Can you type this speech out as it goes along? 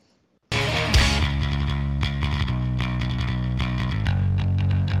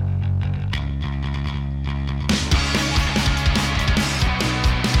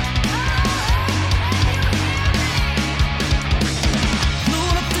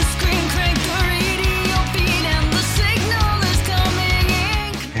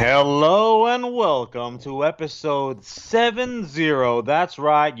Hello and welcome to episode 70. That's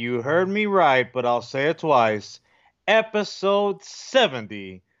right, you heard me right, but I'll say it twice. Episode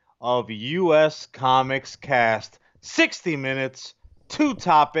 70 of US Comics Cast. 60 minutes, two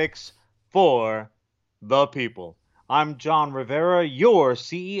topics for the people. I'm John Rivera, your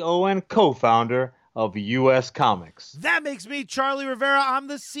CEO and co-founder of US Comics. That makes me Charlie Rivera. I'm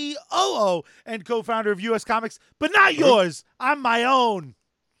the COO and co-founder of US Comics, but not yours. I'm my own.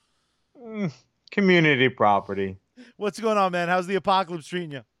 Community property. What's going on, man? How's the apocalypse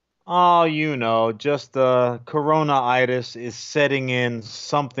treating you? Oh, just corona-itis is setting in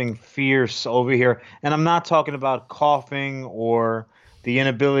something fierce over here. And I'm not talking about coughing or the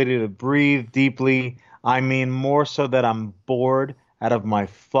inability to breathe deeply. I mean more so that I'm bored out of my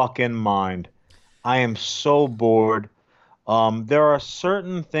fucking mind. I am so bored. There are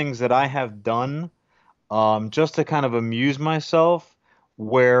certain things that I have done just to kind of amuse myself,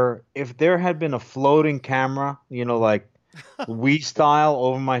 where if there had been a floating camera, like Wii style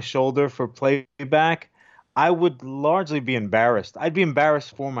over my shoulder for playback, I would largely be embarrassed. I'd be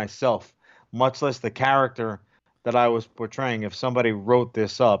embarrassed for myself, much less the character that I was portraying. If somebody wrote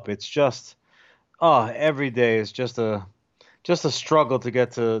this up, it's just, every day is just a struggle to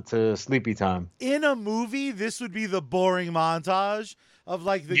get to sleepy time. In a movie, this would be the boring montage of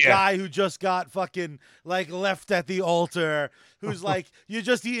like the Yeah. guy who just got fucking like left at the altar, who's like, you're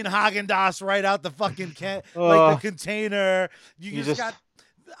just eating Haagen-Dazs right out the fucking like the container. You just just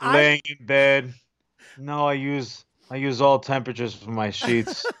got laying in bed. No, I use all temperatures for my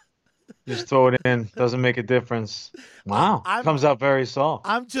sheets. Just throw it in. Doesn't make a difference. Wow. Comes out very soft.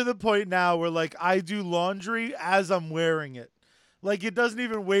 I'm to the point now where like I do laundry as I'm wearing it. Like it doesn't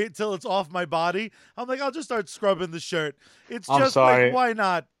even wait till it's off my body. I'm like, I'll just start scrubbing the shirt. It's I'm just sorry. like, why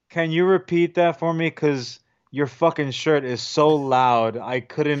not? Can you repeat that for me? Because your fucking shirt is so loud, I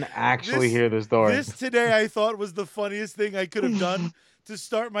couldn't actually hear the story. This today I thought was the funniest thing I could have done to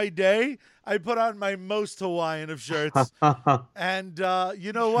start my day. I put on my most Hawaiian of shirts. And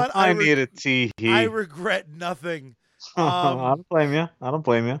you know what? I need a tee. I regret nothing. I don't blame you. I don't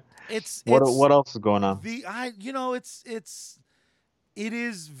blame you. It's What else is going on? It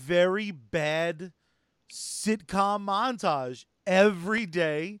is very bad sitcom montage. Every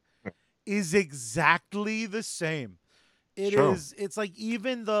day is exactly the same. Sure. It's like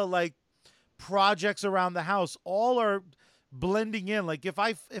even the like projects around the house all are blending in. Like if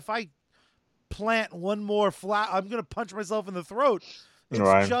I plant one more flower, I'm gonna punch myself in the throat.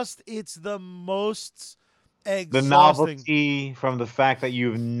 Right. It's the most The exhausting. novelty from the fact that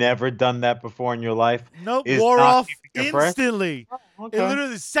you've never done that before in your life. Nope, is wore not off keeping you fresh? instantly. Okay. It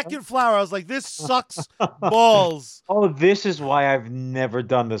literally the second flower, I was like, this sucks balls. Oh, this is why I've never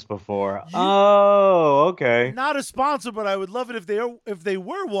done this before. Oh, okay. Not a sponsor, but I would love it if they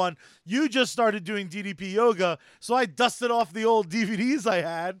were one. You just started doing DDP yoga, so I dusted off the old DVDs I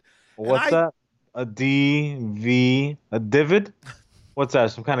had. What's that? A divot? What's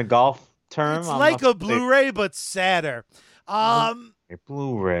that? Some kind of golf term? It's I'm like not a Blu-ray, but sadder. a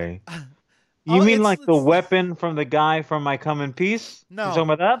Blu-ray. Oh, You mean it's- like the it's- weapon from the guy from I Come in Peace? No. You talking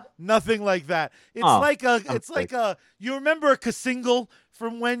about that? Nothing like that. It's Oh, like a. I'm It's like a. You remember a Kasingle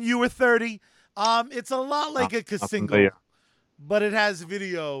from when you were 30? It's a lot like a Not Kasingle, familiar. but it has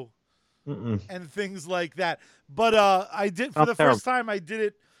video Mm-mm. and things like that. But I did for Not the terrible. first time. I did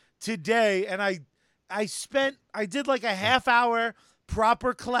it today, and I did like a half hour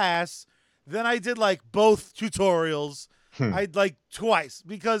proper class. Then I did like both tutorials. I like twice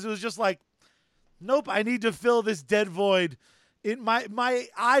because it was just like, nope. I need to fill this dead void. In my Still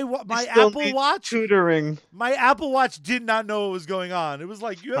Apple need Watch. tutoring. My Apple Watch did not know what was going on. It was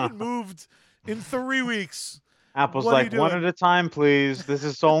like, you haven't moved in 3 weeks. Apple's What are like, you one doing? at a time, please. This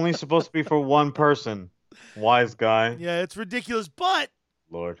is only supposed to be for one person. Wise guy. Yeah, it's ridiculous. But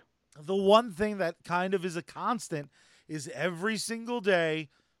Lord. the one thing that kind of is a constant is every single day,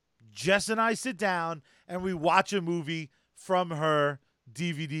 Jess and I sit down and we watch a movie from her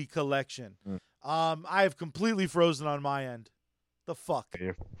DVD collection. I have completely frozen on my end. The fuck?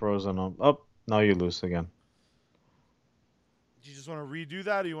 You're frozen on. Oh, now you're loose again. Do you just want to redo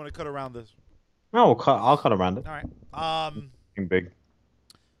that or you want to cut around this? No, I'll cut around it. All right. Fucking big.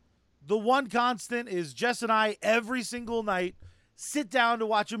 The one constant is Jess and I every single night sit down to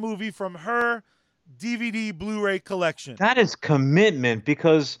watch a movie from her DVD Blu-ray collection. That is commitment,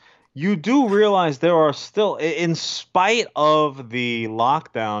 because you do realize there are still, in spite of the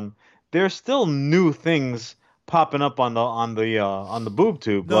lockdown, there's still new things popping up on the boob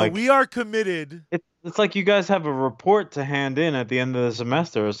tube. No, like we are committed. it's like you guys have a report to hand in at the end of the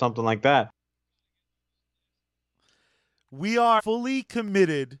semester or something like that. We are fully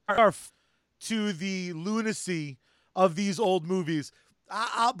committed to the lunacy of these old movies.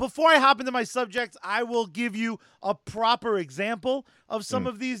 Before I hop into my subject, I will give you a proper example of some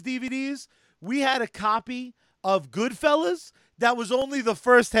of these DVDs. We had a copy of Goodfellas that was only the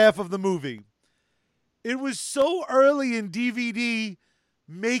first half of the movie. It was so early in DVD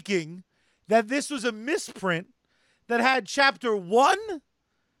making that this was a misprint that had chapter 1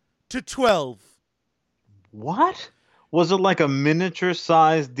 to 12. What? Was it like a miniature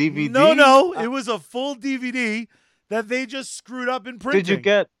sized DVD? No, it was a full DVD that they just screwed up in printing. Did you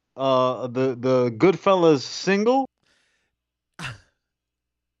get the Goodfellas single?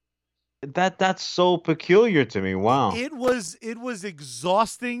 That's so peculiar to me. Wow. It was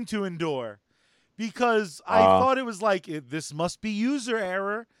exhausting to endure because I thought it was like this must be user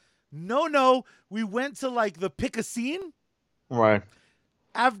error. No, we went to like the pick a scene. Right.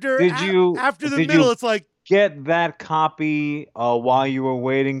 After after the middle, it's like get that copy while you were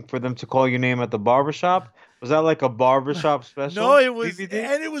waiting for them to call your name at the barbershop? Was that like a barbershop special? No, it was DVD?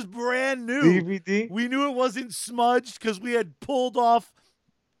 And it was brand new. DVD? We knew it wasn't smudged because we had pulled off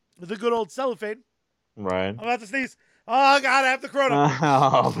the good old cellophane. Right. I'm about to sneeze. Oh God, I have the corona.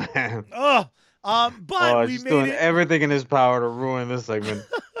 Oh man. But we he's made doing it everything in his power to ruin this segment.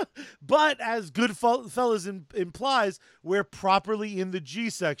 But as Goodfellas implies, we're properly in the G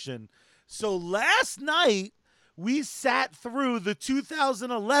section. So last night, we sat through the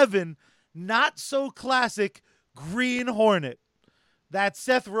 2011 not-so-classic Green Hornet that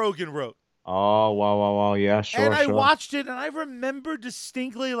Seth Rogen wrote. Oh, wow. Yeah, sure, And I watched it, and I remember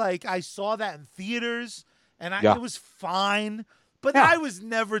distinctly, like, I saw that in theaters, and it was fine. But I was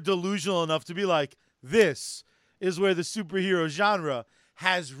never delusional enough to be like, this is where the superhero genre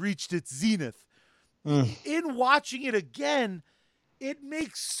has reached its zenith. In watching it again, it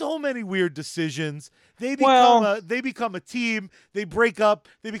makes so many weird decisions. They become a team. They break up.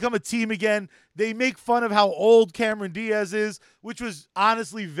 They become a team again. They make fun of how old Cameron Diaz is, which was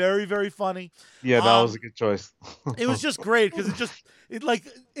honestly very, very funny. Yeah, that was a good choice. It was just great because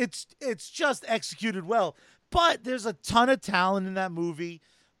it's just executed well. But there's a ton of talent in that movie.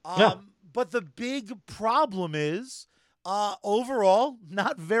 But the big problem is, overall,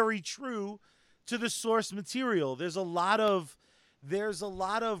 not very true to the source material. There's a lot of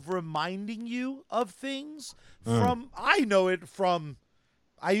reminding you of things from. I know it from.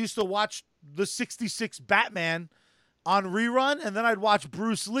 I used to watch the '66 Batman on rerun, and then I'd watch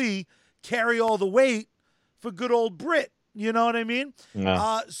Bruce Lee carry all the weight for good old Brit. You know what I mean?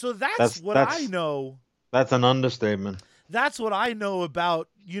 Yeah. So that's what I know. That's an understatement. That's what I know about,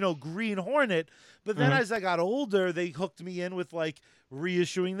 Green Hornet. But then as I got older, they hooked me in with like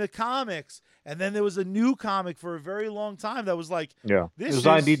reissuing the comics. And then there was a new comic for a very long time that was like, it was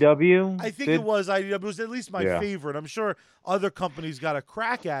IDW? I think it was IDW. It was at least my favorite. I'm sure other companies got a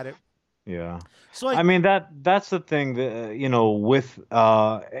crack at it. Yeah. So I mean, that's the thing that, with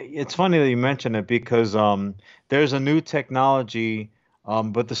it's funny that you mention it because there's a new technology,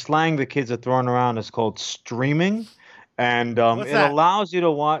 but the slang the kids are throwing around is called streaming. And it allows you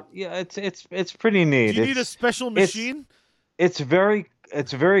to watch. Yeah, it's pretty neat. Do you need a special machine? It's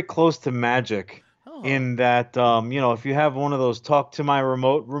very close to magic in that if you have one of those talk to my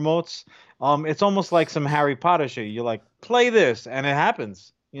remotes, it's almost like some Harry Potter shit. You're like, play this, and it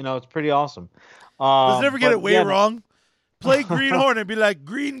happens. It's pretty awesome. Does it ever get it way wrong? Play Green Hornet and be like,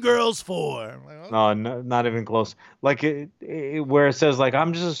 Green Girls 4. Like, no, not even close. Like where it says like,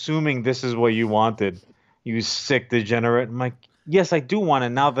 I'm just assuming this is what you wanted. You sick degenerate. I'm like, yes, I do want it.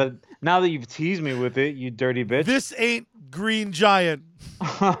 Now that you've teased me with it, you dirty bitch. This ain't Green Giant.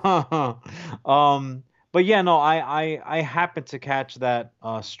 But yeah, no, I happened to catch that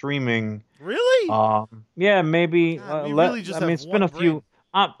streaming. Really? Yeah, maybe. God, really just it's been a few.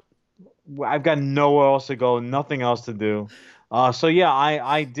 I've got nowhere else to go, nothing else to do. So yeah,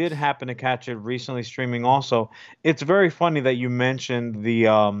 I did happen to catch it recently streaming. Also, it's very funny that you mentioned the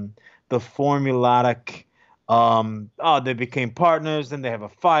formulatic. They became partners, then they have a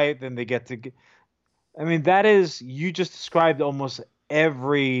fight, then they get to. I mean, you just described almost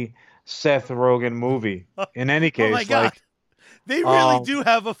every Seth Rogen movie. In any case, oh my God. They really do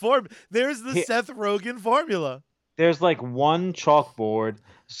have a form. There's the Seth Rogen formula. There's like one chalkboard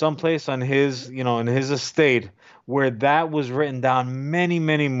someplace on his, in his estate where that was written down many,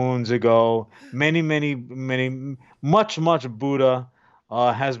 many moons ago. Many, many, many, much Buddha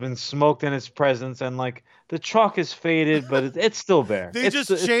has been smoked in its presence, and like the chalk is faded, but it's still there. They just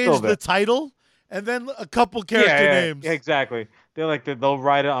changed the title and then a couple character names. Yeah, exactly. They'll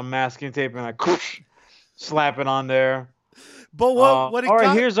write it on masking tape and like slap it on there. But what All it right,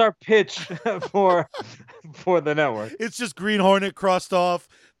 got, here's our pitch for for the network. it's just Green Hornet crossed off,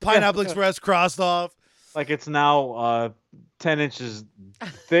 Pineapple Express crossed off. Like it's now 10 inches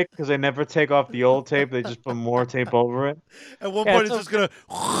thick because they never take off the old tape. They just put more tape over it. At one Yeah, point, it's it's just okay.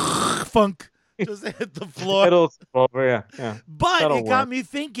 gonna funk, just hit the floor. It'll tip over. Yeah, yeah. But That'll it got work. me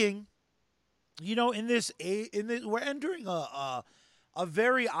thinking. We're entering a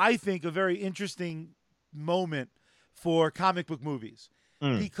very, I think, a very interesting moment for comic book movies,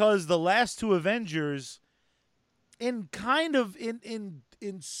 Mm. because the last two Avengers, in kind of in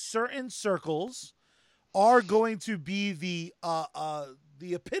certain circles, are going to be the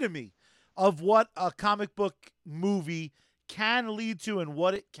epitome of what a comic book movie can lead to and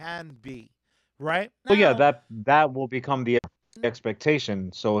what it can be. Right Well, yeah, now, that will become the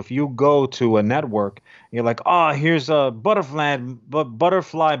expectation. So if you go to a network, you're like, oh, here's a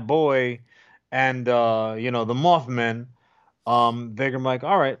butterfly boy, and the Mothman. They're gonna be like,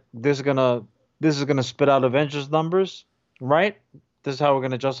 all right, this is gonna spit out Avengers numbers, right? This is how we're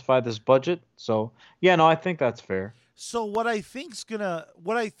gonna justify this budget. So yeah, no, I think that's fair. so what I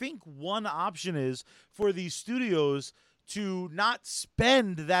think one option is for these studios to not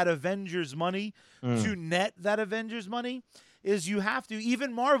spend that Avengers money, Mm, to net that Avengers money, is you have to,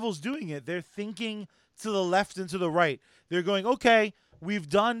 even Marvel's doing it. They're thinking to the left and to the right. They're going, okay, we've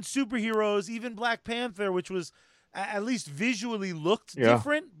done superheroes, even Black Panther, which was at least visually looked yeah,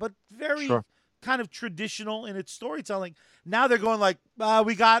 different, but very sure. kind of traditional in its storytelling. Now they're going like,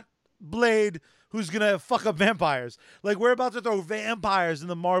 we got Blade, who's gonna fuck up vampires. Like, we're about to throw vampires in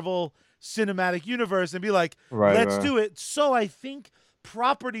the Marvel Cinematic Universe and be like, Right, let's right. do it. So I think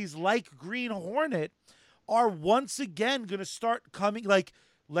properties like Green Hornet are once again gonna start coming. Like,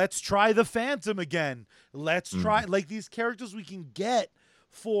 let's try the Phantom again. Let's try Mm, like these characters we can get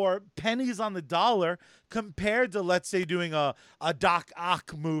for pennies on the dollar, compared to, let's say, doing a Doc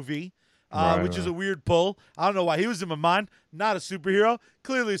Ock movie, right, which is right. a weird pull. I don't know why he was in my mind. Not a superhero,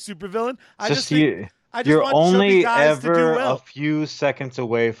 clearly a supervillain. It's I just just think you. I just You're want chubby only guys to do ever a well. few seconds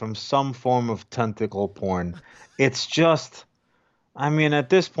away from some form of tentacle porn. It's just, I mean, at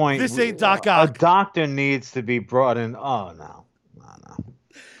this point, This ain't Doc a Ock. doctor needs to be brought in. Oh no, no, no.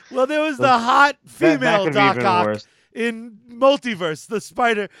 Well, there was Th- the hot that female could be Doc even Ock worse. in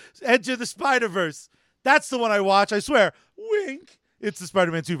Multiverse, Enter the Spider Verse. That's the one I watch. I swear. Wink. It's the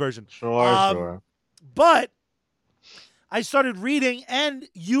Spider-Man 2 version. Sure, Um, sure. but I started reading, and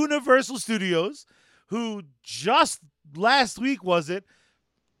Universal Studios, who just last week was it,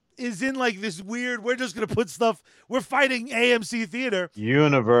 is in like this weird, we're just gonna put stuff, we're fighting AMC theater.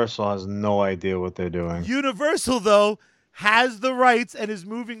 Universal has no idea what they're doing. Universal, though, has the rights and is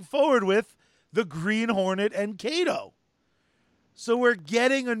moving forward with the Green Hornet and Kato. So we're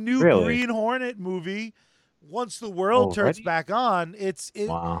getting a new Really? Green Hornet movie once the world turns Already? back on.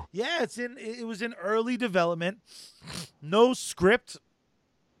 Wow. Yeah, it was in early development. No script,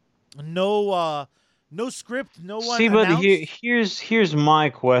 no script, no one See, but announced. here's my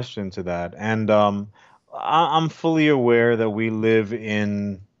question to that, and I'm fully aware that we live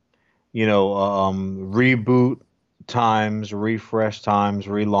in reboot times, refresh times,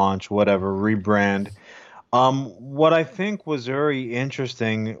 relaunch, whatever, rebrand. What I think was very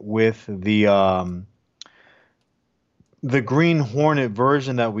interesting with the Green Hornet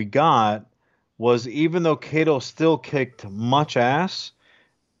version that we got was, even though Kato still kicked much ass,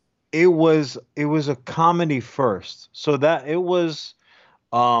 it was a comedy first. So that it was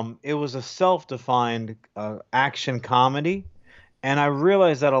a self-defined action comedy, and I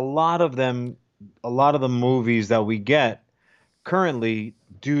realized that a lot of the movies that we get currently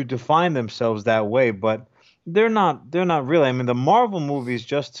do define themselves that way, but they're not really. I mean, the Marvel movies,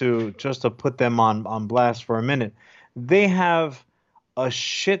 just to put them on blast for a minute, they have a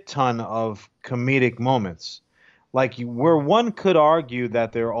shit ton of comedic moments. Like where one could argue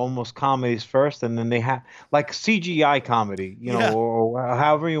that they're almost comedies first, and then they have like CGI comedy, Yeah. or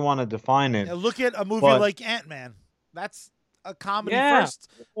however you want to define it. Yeah, look at a movie But like Ant-Man. That's a comedy yeah, first,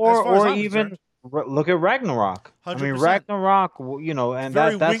 as or far as or I'm even concerned. look at Ragnarok. I mean, 100%. Ragnarok, and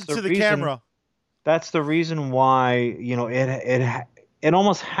Very that's wink the to the reason. camera. That's the reason why, it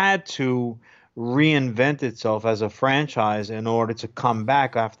almost had to reinvent itself as a franchise in order to come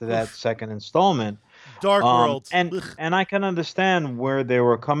back after that Oof. second installment. Dark World. And Ugh. and I can understand where they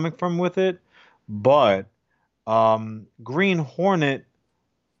were coming from with it, but Green Hornet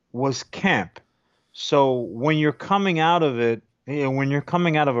was camp. So when you're coming out of it, when you're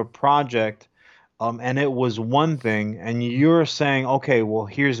coming out of a project, and it was one thing, and you're saying, okay, well,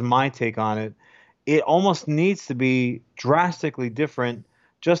 here's my take on it. It almost needs to be drastically different,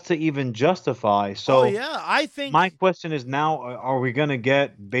 just to even justify. Oh So yeah, I my think. question is now, are we going to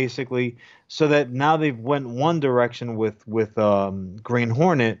get basically so that now they've went one direction with Green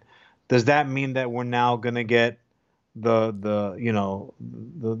Hornet? Does that mean that we're now going to get the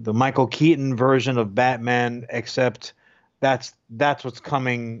Michael Keaton version of Batman, except that's what's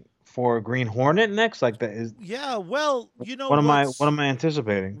coming for Green Hornet next? Like that is Yeah, well, you know what am I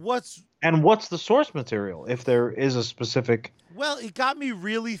anticipating? what's And what's the source material if there is a specific? well, it got me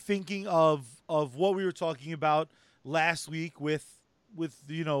really thinking of what we were talking about last week with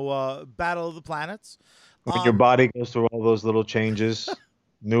Battle of the Planets. When your Um, body goes through all those little changes,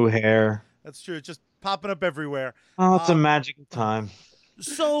 new hair. that's true. It's just popping up everywhere. Oh, it's a Um, magical time.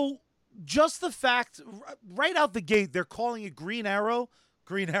 so just the fact, right out the gate, they're calling it Green Arrow,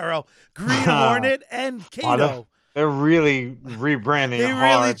 Green Oh, Hornet, and they're, Kato. they're really rebranding it They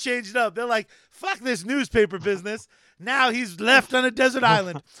really hard. changed it up. They're like, fuck this newspaper business. Now he's left on a desert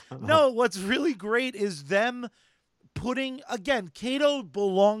island. No, what's really great is them putting, again, Kato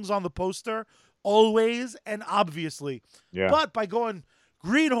belongs on the poster always and obviously. Yeah, But by going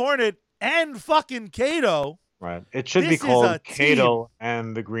Green Hornet and fucking Kato, right. It should be this is a called team. Kato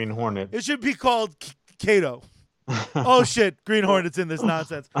and the Green Hornet. It should be called Kato. Oh shit, Green Hornet's in this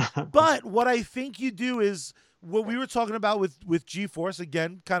nonsense. But what I think you do is what we were talking about with G-Force,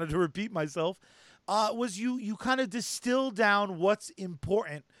 again, kind of to repeat myself, was you kind of distill down what's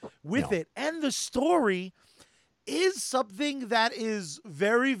important with Yeah. it, and the story is something that is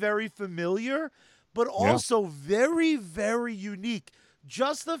very, very familiar, but Yeah. also very, very unique.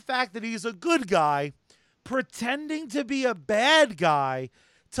 Just the fact that he's a good guy pretending to be a bad guy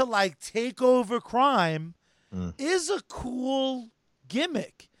to like take over crime Mm. is a cool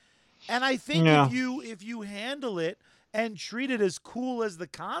gimmick. And I think Yeah. if you handle it and treat it as cool as the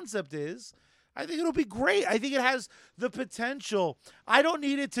concept is, I think it'll be great. I think it has the potential. I don't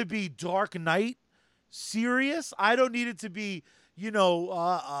need it to be Dark Knight serious. I don't need it to be,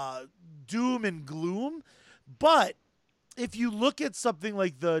 doom and gloom. But if you look at something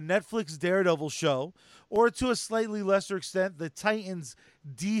like the Netflix Daredevil show, or to a slightly lesser extent, the Titans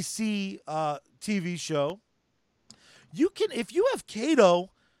DC TV show, you can, if you have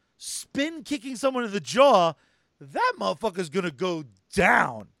Kato spin kicking someone in the jaw, that motherfucker's gonna go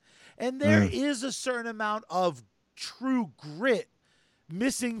down. And there Mm. is a certain amount of true grit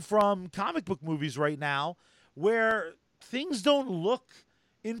missing from comic book movies right now, where things don't look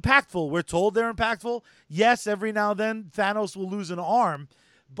impactful. We're told they're impactful. Yes, every now and then Thanos will lose an arm,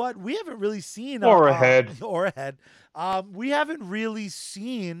 but we haven't really seen Or a head. or a head. We haven't really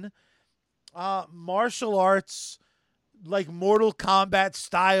seen martial arts like Mortal Kombat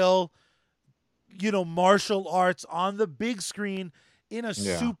style, martial arts on the big screen in a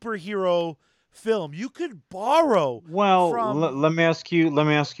Yeah. superhero film. You could borrow Well, from. let me ask you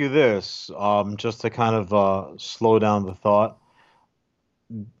this, just to kind of slow down the thought.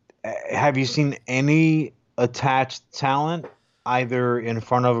 Have you seen any attached talent either in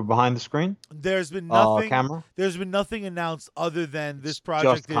front of or behind the screen? There's been nothing. Camera? There's been nothing announced other than this Just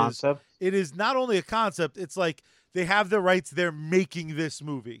project is. concept? It is not only a concept. It's like they have the rights. They're making this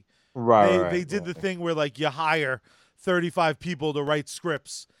movie. Right, They right, they did the right. thing where like you hire 35 people to write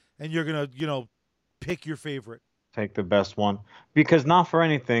scripts, and you're gonna pick your favorite. Take the best one. Because not for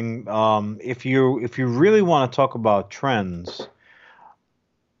anything, if you really want to talk about trends,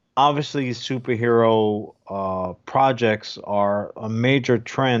 obviously superhero projects are a major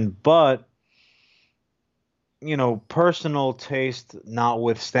trend, but personal taste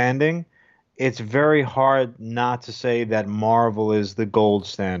notwithstanding, it's very hard not to say that Marvel is the gold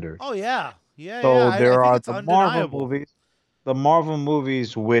standard. Oh yeah, yeah. So I there think are it's undeniable. The Marvel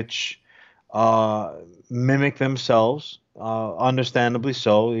movies which uh, mimic themselves, understandably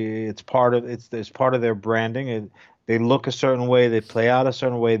so. It's part of their branding. They look a certain way, they play out a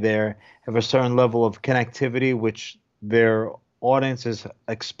certain way. They have a certain level of connectivity which their audiences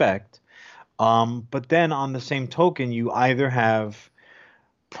expect. But then on the same token, you either have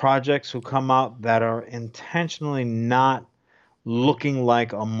projects who come out that are intentionally not looking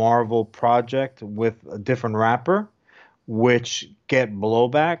like a Marvel project with a different wrapper, which get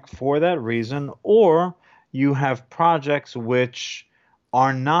blowback for that reason, or you have projects which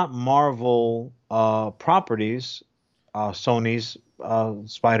are not Marvel properties. Sony's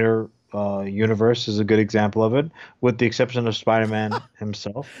Spider Universe is a good example of it, with the exception of Spider-Man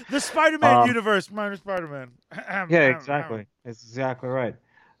himself. The Spider-Man Um, universe, minus Spider-Man. yeah, exactly. It's exactly right.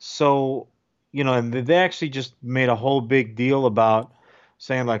 So, and they actually just made a whole big deal about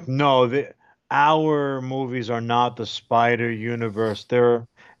saying like, no, our movies are not the Spider Universe.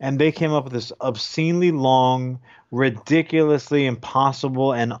 and they came up with this obscenely long, ridiculously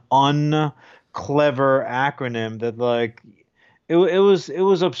impossible and unclever acronym that like it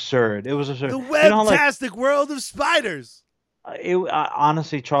was absurd. It was absurd. The You know how like webtastic world of spiders.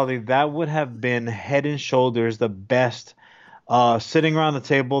 honestly, Charlie, that would have been head and shoulders the best sitting around the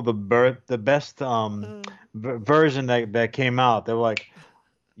table, the best version that came out. They were like,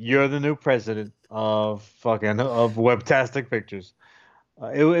 "You're the new president of fucking of Webtastic Pictures."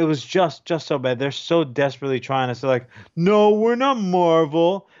 It was just so bad. They're so desperately trying to say like, "No, we're not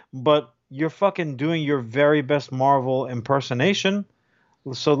Marvel," but you're fucking doing your very best Marvel impersonation.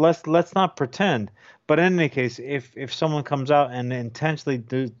 So let's not pretend. But in any case, if someone comes out and intentionally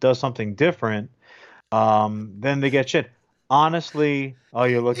does something different, then they get shit. Honestly, oh,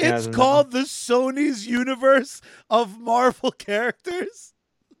 you're looking at It's it now. called the Sony's universe of Marvel characters.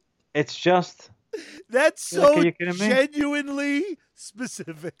 It's just That's like, are so you kidding me? genuinely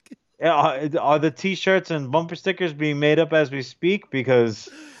specific. Are the T-shirts and bumper stickers being made up as we speak because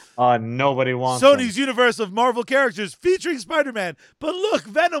nobody wants them? Sony's universe of Marvel characters featuring Spider-Man. But look,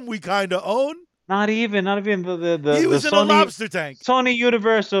 Venom we kind of own. Not even He the was in a lobster tank. Sony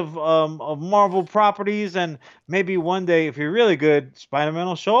universe of Marvel properties, and maybe one day, if you're really good, Spider-Man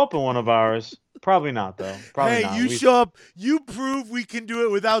will show up in one of ours. Probably not, though. Probably Hey, not. you We show up, you prove we can do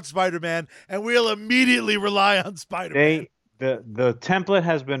it without Spider-Man, and we'll immediately rely on Spider-Man. they the template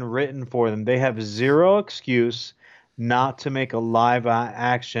has been written for them. They have zero excuse not to make a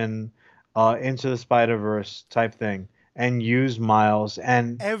action Into the Spider-Verse type thing and use Miles,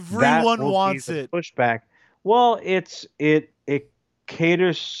 and that Everyone will be wants the it. pushback. Well, it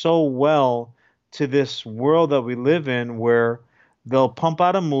caters so well to this world that we live in where they'll pump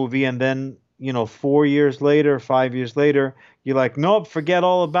out a movie and then 4 years later, 5 years later, you're like, nope, forget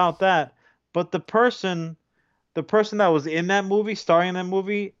all about that. But the person that was in that movie, starring in that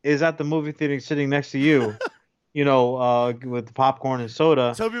movie, is at the movie theater sitting next to you, with popcorn and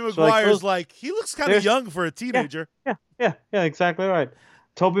soda. Tobey So like Maguire's those, like, he looks kind of there's young for a yeah, teenager. yeah, exactly right.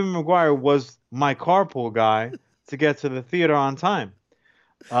 Tobey Maguire was my carpool guy to get to the theater on time.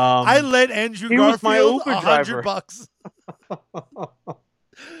 I Um, lent Andrew he was my Garfield Uber driver. $100.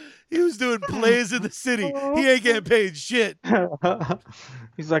 He was doing plays in the city. He ain't getting paid shit.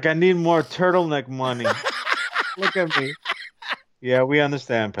 He's like, I need more turtleneck money. Look at me. Yeah, we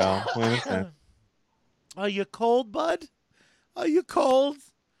understand, pal. We understand. Are you cold, bud? Are you cold?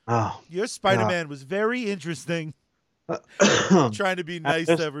 Oh, Your God. Spider-Man was very interesting. Trying to be And nice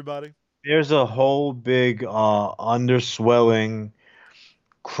to everybody. there's a whole big underswelling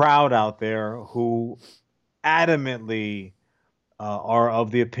crowd out there who adamantly are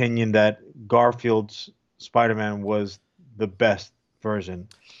of the opinion that Garfield's Spider-Man was the best version.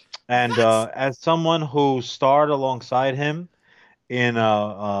 And That's as someone who starred alongside him in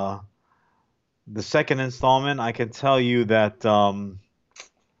the second installment, I can tell you that yeah,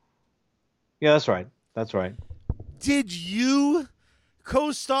 that's right. That's right. Did you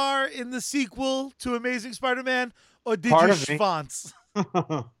co-star in the sequel to Amazing Spider-Man, or did Part you of me. schwanz?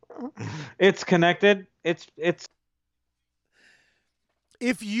 It's connected. It's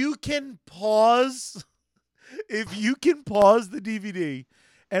If you can pause, if you can pause the DVD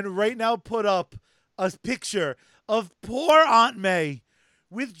and right now put up a picture of poor Aunt May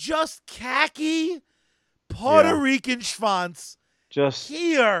with just khaki Puerto yeah. Rican schwanz Just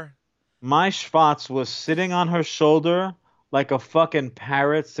here. my Schwartz was sitting on her shoulder like a fucking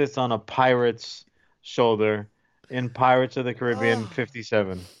parrot sits on a pirate's shoulder in Pirates of the Caribbean Oh,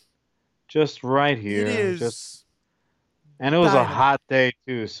 57. Just right it here. is And it was a dynamite. hot day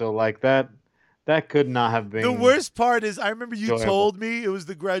too, so like that could not have The been worst part is I remember you enjoyable. told me it was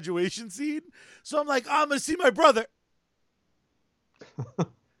the graduation scene. So I'm like, oh, I'm going to see my brother.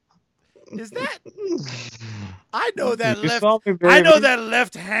 Is that I know that You saw left me, I know baby. that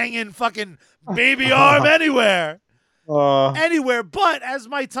left hanging fucking baby arm anywhere. Uh, Anywhere. But as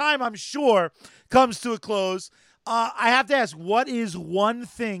my time, I'm sure, comes to a close, I have to ask, what is one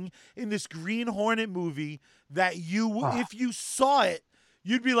thing in this Green Hornet movie that you, uh, if you saw it,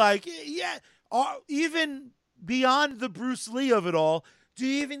 you'd be like, yeah, even beyond the Bruce Lee of it all, do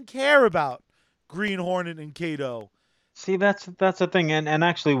you even care about Green Hornet and Kato? See, that's the thing, and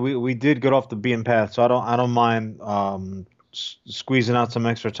actually, we did get off the beaten path, so I don't mind squeezing out some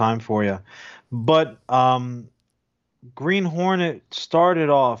extra time for you. But Green Hornet started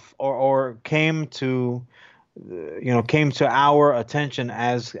off or came to our attention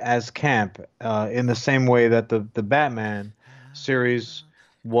as camp in the same way that the Batman series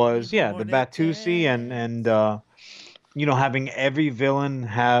Green the Hornet Batusi dance. and having every villain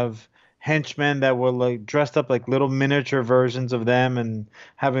have henchmen that were like dressed up like little miniature versions of them and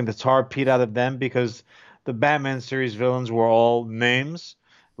having the tar beat out of them because the Batman series villains were all names.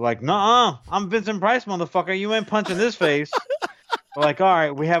 Like, nah, I'm Vincent Price, motherfucker. You ain't punching this face. We're like, all right,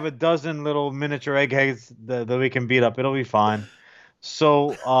 we have a dozen little miniature eggheads that we can beat up. It'll be fine.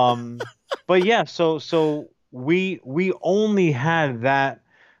 So, but yeah, so we only had that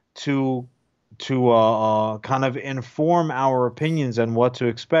to kind of inform our opinions and what to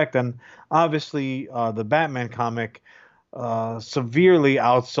expect. And obviously, the Batman comic severely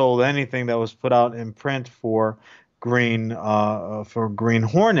outsold anything that was put out in print for Green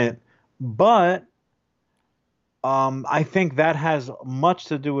Hornet. But I think that has much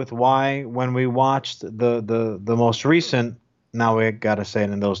to do with why when we watched the most recent, now we gotta say it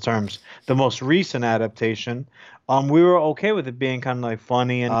in those terms, the most recent adaptation, we were okay with it being kind of like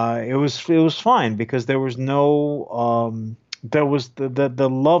funny and it was fine because there was no there was the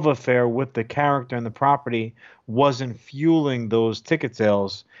love affair with the character and the property wasn't fueling those ticket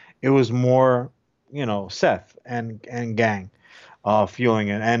sales. It was more, Seth and gang fueling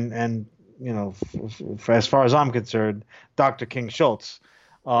it. And as far as I'm concerned, Dr. King Schultz,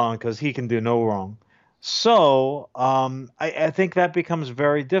 because he can do no wrong. So I think that becomes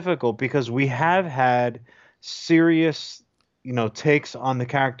very difficult because we have had serious, takes on the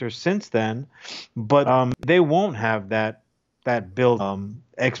characters since then, but they won't have that build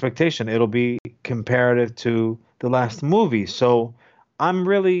expectation. It'll be comparative to the last movie. So I'm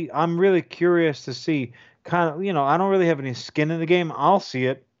really curious to see kind of, I don't really have any skin in the game. I'll see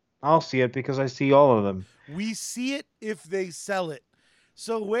it because I see all of them. We see it if they sell it.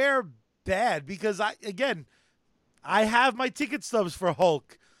 So we're bad because I have my ticket stubs for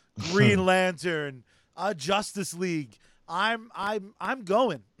Hulk, Green Lantern, Justice League. I'm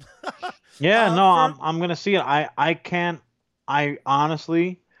going. Yeah, no, For I'm gonna see it. I can't. I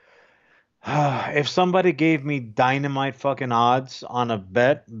honestly, if somebody gave me dynamite fucking odds on a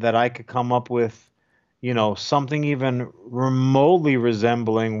bet that I could come up with, something even remotely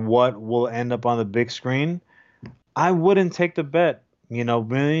resembling what will end up on the big screen, I wouldn't take the bet.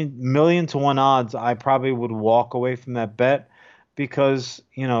 Million to one odds, I probably would walk away from that bet because,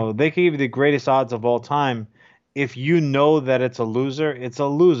 they could give you the greatest odds of all time. If you know that it's a loser, it's a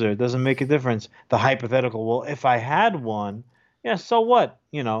loser. It doesn't make a difference. The hypothetical, well, if I had one, yeah, so what?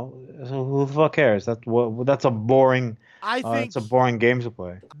 So who the fuck cares? I That's think a boring game to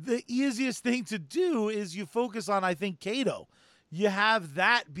play. the easiest thing to do is you focus on, I think, Kato. You have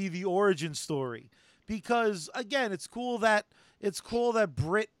that be the origin story because again, it's cool that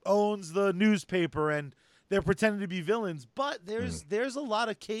Brit owns the newspaper and they're pretending to be villains, but Mm, there's a lot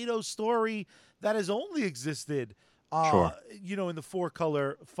of Kato story that has only existed, sure. in the four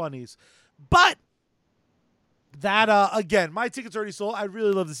color funnies. But that again, my ticket's already sold. I'd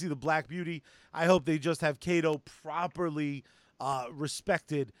really love to see the Black Beauty. I hope they just have Kato properly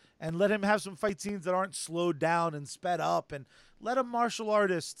respected and let him have some fight scenes that aren't slowed down and sped up, and let a martial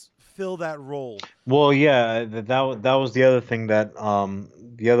artist fill that role. Well, yeah, that was the other thing that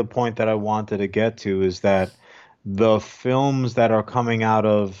the other point that I wanted to get to is that the films that are coming out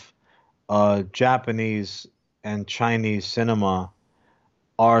of Japanese and Chinese cinema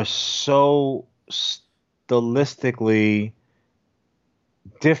are so stylistically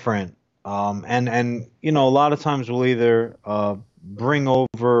different. And a lot of times we'll either bring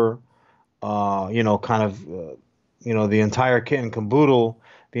over kind of the entire kit and caboodle,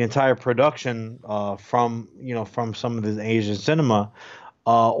 the entire production from some of the Asian cinema,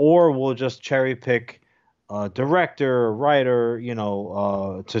 or we'll just cherry pick director, writer,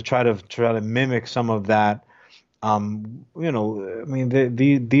 to try to mimic some of that. I mean,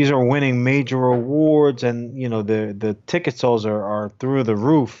 these are winning major awards, and the ticket sales are through the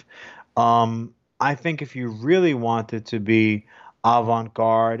roof. I think if you really wanted to be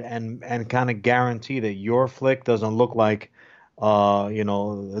avant-garde and kind of guarantee that your flick doesn't look like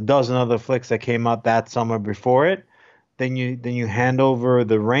a dozen other flicks that came out that summer before it, then you hand over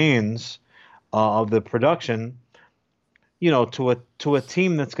the reins of the production, to a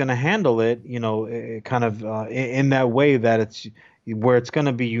team that's going to handle it, kind of in that way that it's where it's going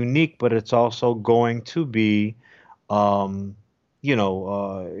to be unique, but it's also going to be, um,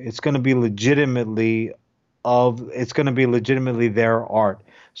 it's going to be legitimately their art.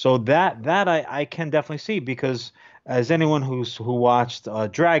 So that I can definitely see because as anyone who watched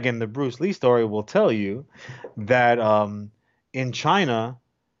Dragon, the Bruce Lee story, will tell you that in China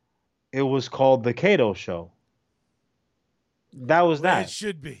it was called the Kato Show. That was Well, it that.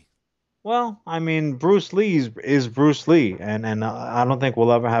 should be. Well, I mean, Bruce Lee is Bruce Lee, and I don't think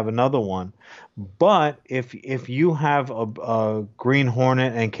we'll ever have another one. But if you have a Green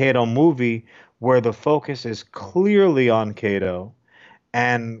Hornet and Kato movie where the focus is clearly on Kato,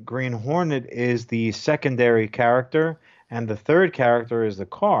 and Green Hornet is the secondary character, and the third character is the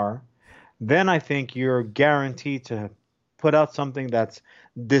car, then I think you're guaranteed to put out something that's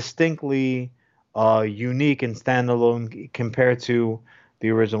distinctly unique and standalone compared to the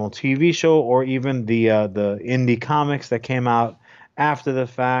original TV show or even the indie comics that came out after the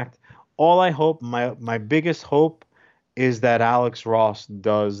fact. All I hope, my biggest hope, is that Alex Ross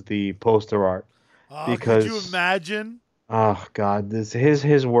does the poster art Could you because imagine? oh God, this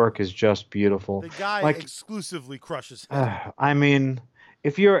his work is just beautiful. The guy Like exclusively crushes it. I mean,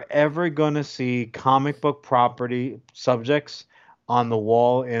 if you're ever going to see comic book property subjects on the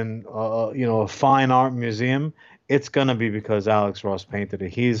wall in a fine art museum, it's going to be because Alex Ross painted it.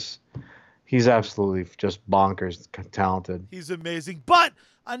 He's absolutely just bonkers talented. He's amazing. But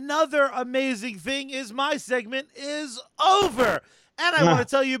another amazing thing is my segment is over. And I want to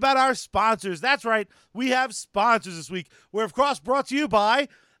tell you about our sponsors. That's right. We have sponsors this week. We're, of course, brought to you by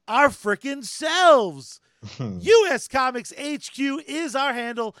our frickin' selves. US Comics HQ is our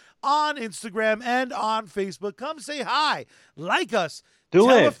handle on Instagram and on Facebook. Come say hi, like us, Do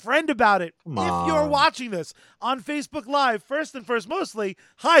tell a it. friend about it. Come If you're on. watching this on Facebook Live, first and first, mostly,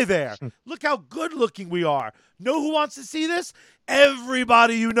 hi there. Look how good looking we are. Know who wants to see this?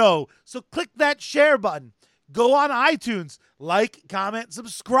 Everybody you know. So click that share button. Go on iTunes, like, comment,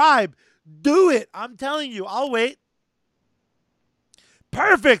 subscribe. Do it. I'm telling you, I'll wait.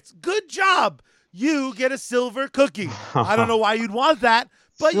 Perfect. Good job. You get a silver cookie. I don't know why you'd want that,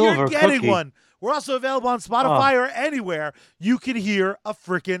 but you're Silver getting cookie. one. We're also available on Spotify or anywhere you can hear a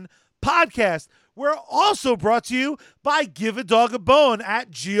freaking podcast. We're also brought to you by Give a Dog a Bone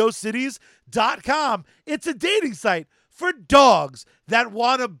at geocities.com. It's a dating site for dogs that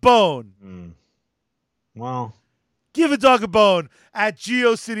want a bone. Well, Give a Dog a Bone at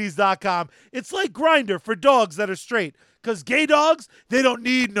geocities.com. It's like Grindr for dogs that are straight, because gay dogs, they don't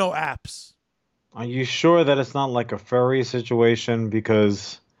need no apps. are you sure that it's not like a furry situation?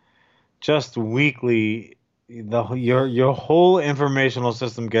 Because just weekly, your whole informational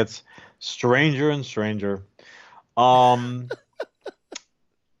system gets stranger and stranger. Um.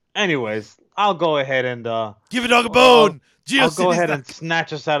 Anyways, I'll go ahead and Give a Dog a I'll, Bone. I'll go ahead GeoCities.com. and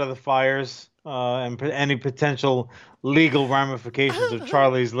snatch us out of the fires and any potential legal ramifications of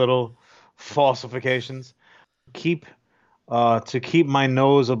Charlie's little falsifications. Keep to keep my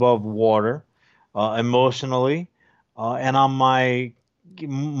nose above water emotionally, and on my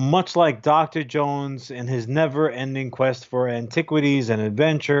much like Dr. Jones in his never-ending quest for antiquities and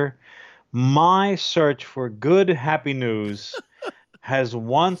adventure, my search for good, happy news has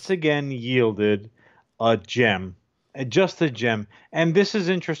once again yielded a gem, just a gem. And this is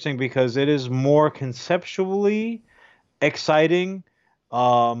interesting because it is more conceptually exciting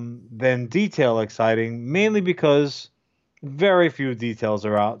than detail exciting, mainly because very few details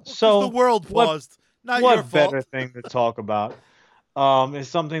are out. Because the So world what paused. Not your what better fault. thing to talk about? Is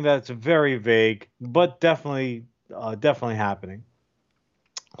something that's very vague, but definitely happening.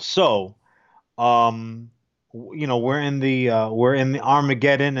 So um we're in the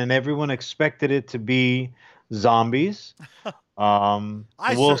Armageddon and everyone expected it to be zombies.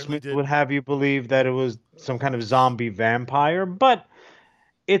 I Will certainly Smith would didn't. have you believe that it was some kind of zombie vampire, but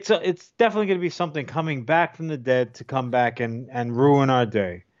it's definitely going to be something coming back from the dead to come back and ruin our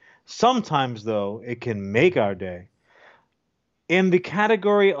day. Sometimes though it can make our day. In the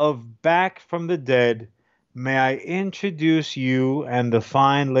category of back from the dead, may I introduce you and the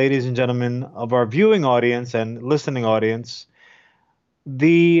fine ladies and gentlemen of our viewing audience and listening audience,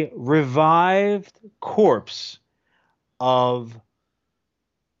 the revived corpse of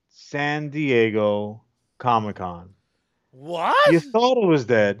San Diego Comic Con. What? You thought it was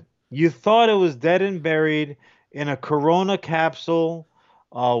dead. You thought it was dead and buried in a Corona capsule,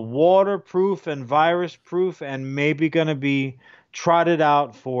 waterproof and virus proof, and maybe gonna be trotted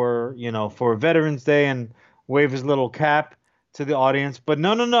out for Veterans Day and wave his little cap to the audience. But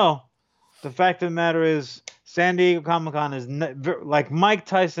no, no, no. The fact of the matter is, San Diego Comic Con is like Mike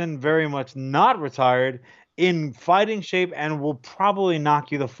Tyson, very much not retired, in fighting shape, and will probably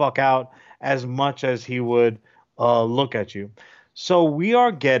knock you the fuck out as much as he would look at you. So we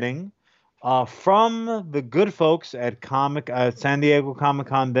are getting from the good folks at San Diego Comic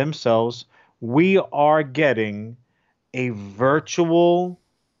Con themselves, we are getting a virtual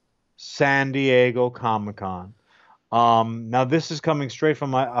San Diego Comic Con. Now this is coming straight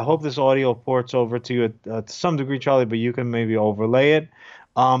from I hope this audio ports over to you to some degree, Charlie, but you can maybe overlay it.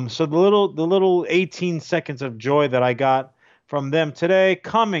 So the little 18 seconds of joy that I got from them today,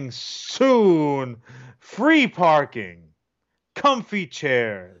 coming soon. Free parking, comfy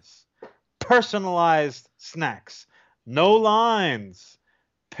chairs, personalized snacks, no lines,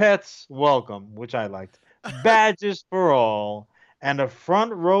 pets welcome, which I liked, badges for all, and a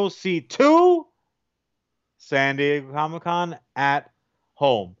front row seat to San Diego Comic Con at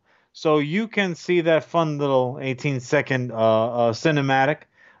home. So you can see that fun little 18-second cinematic.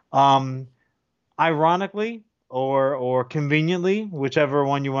 Um, Ironically or conveniently, whichever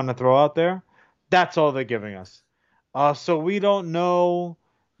one you want to throw out there, that's all they're giving us. So we don't know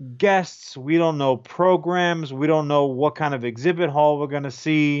guests, we don't know programs, we don't know what kind of exhibit hall we're gonna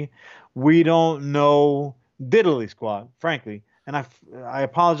see, we don't know diddly squat, frankly. And I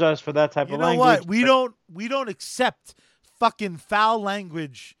apologize for that type You of know what? language, but We don't accept fucking foul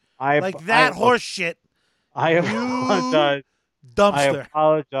language I like I that horse shit. I You apologize. I dumpster.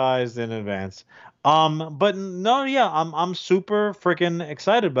 apologize in advance. But no, yeah, I'm super freaking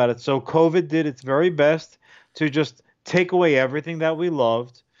excited about it. So COVID did its very best to just take away everything that we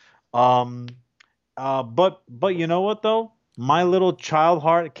loved. Um, but you know what though? My little child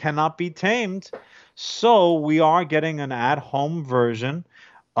heart cannot be tamed. So we are getting an at-home version.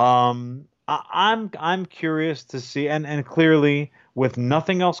 I'm curious to see, and clearly with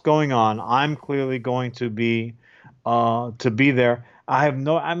nothing else going on, I'm clearly going to be there. I have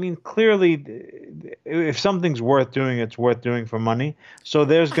no, I mean, clearly, if something's worth doing, it's worth doing for money. So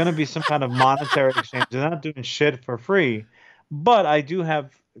there's going to be some kind of monetary exchange. They're not doing shit for free, but I do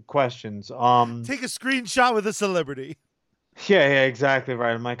have questions. Take a screenshot with a celebrity. Yeah, exactly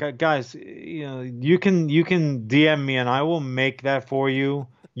right. I'm like, guys, you can DM me and I will make that for you.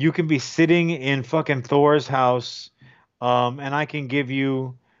 You can be sitting in fucking Thor's house, and I can give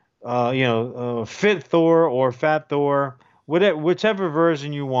you, fit Thor or fat Thor, whichever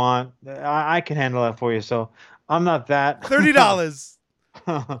version you want. I can handle that for you. So I'm not that. $30.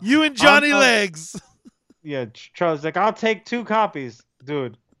 You and I'm Johnny not. Legs. Yeah, Charles like, I'll take two copies,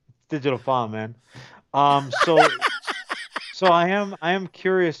 dude. Digital file, man. So I am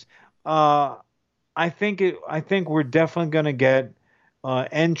curious. Uh, I think we're definitely gonna get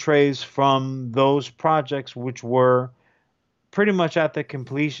entrees from those projects which were pretty much at the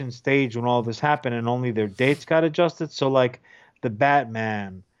completion stage when all this happened, and only their dates got adjusted. So like the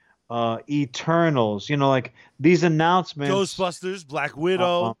Batman, Eternals, like these announcements. Ghostbusters, Black uh,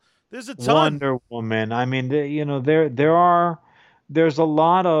 Widow. There's a ton. Wonder Woman. I mean, there's a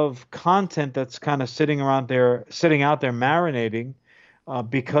lot of content that's kind of sitting out there marinating,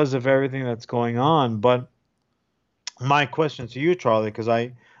 because of everything that's going on. But my question to you, Charlie, because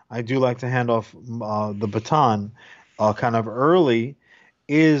I do like to hand off the baton, kind of early,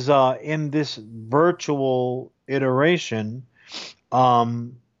 is in this virtual iteration.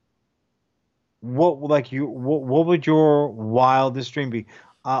 Um, what would your wildest dream be?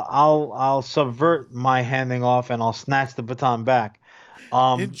 I'll subvert my handing off and I'll snatch the baton back. In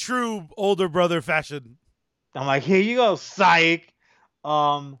Um, true older brother fashion. I'm like, here you go, psych.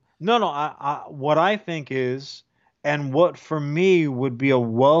 No, no. What I think is, and what for me would be a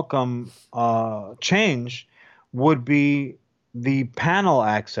welcome change, would be the panel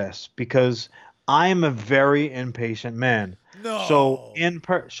access because I am a very impatient man. So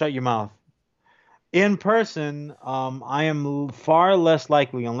No. shut your mouth. In person, I am far less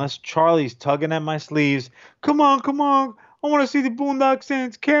likely, unless Charlie's tugging at my sleeves. Come on, come on. I want to see the Boondock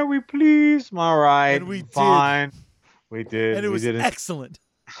Saints. Can't we please? All right, And we did. fine. We did. And it We was didn't. excellent.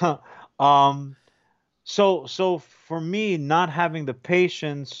 um, so for me, not having the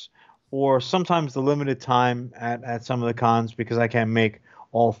patience or sometimes the limited time at some of the cons because I can't make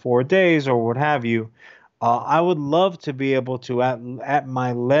all 4 days or what have you, I would love to be able to at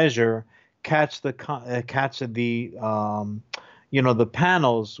my leisure catch the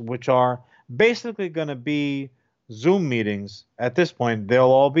panels which are basically going to be Zoom meetings. At this point,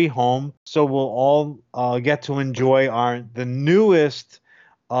 they'll all be home, so we'll all get to enjoy the newest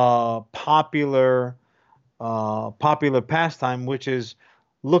popular pastime, which is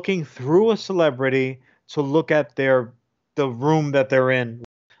looking through a celebrity to look at the room that they're in.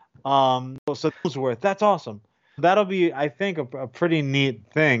 So that's awesome. That'll be, I think, a pretty neat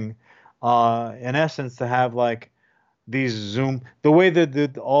thing. In essence, to have like these Zoom, the way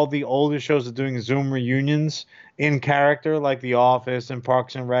that all the older shows are doing Zoom reunions in character, like The Office and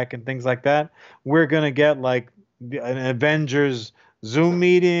Parks and Rec and things like that. We're gonna get like an Avengers Zoom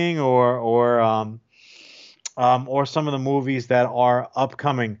meeting or some of the movies that are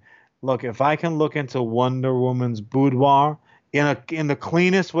upcoming. Look, if I can look into Wonder Woman's boudoir in the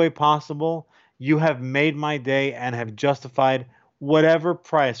cleanest way possible, you have made my day and have justified whatever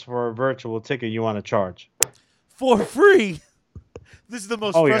price for a virtual ticket you want to charge. For free. This is the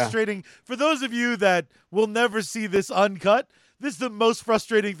most Oh yeah. frustrating. For those of you that will never see this uncut, this is the most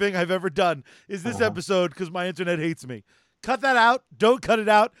frustrating thing I've ever done. Is this Uh-huh. episode because my internet hates me? Cut that out. Don't cut it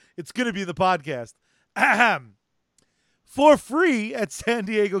out. It's gonna be the podcast. Ahem. For free at San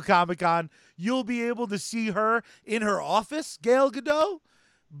Diego Comic-Con, you'll be able to see her in her office, Gail Godot.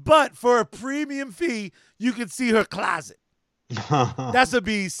 But for a premium fee, you can see her closet. That's a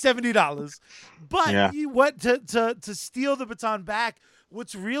be $70. But Yeah. you went to steal the baton back.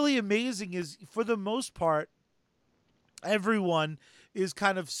 What's really amazing is, for the most part, everyone is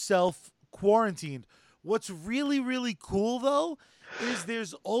kind of self quarantined. What's really, really cool though is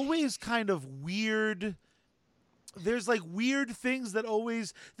there's always kind of weird. There's like weird things that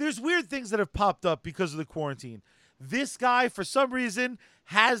always. There's weird things that have popped up because of the quarantine. This guy, for some reason,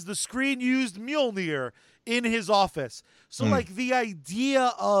 has the screen used Mjolnir in his office. So, like, the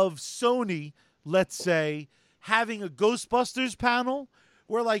idea of Sony, let's say, having a Ghostbusters panel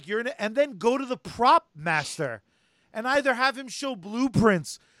where, like, and then go to the prop master and either have him show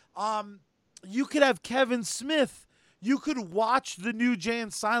blueprints. You could have Kevin Smith. You could watch the new Jay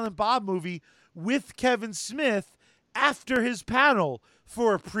and Silent Bob movie with Kevin Smith after his panel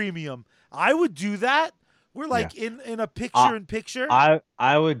for a premium. I would do that. We're like in a picture-in-picture.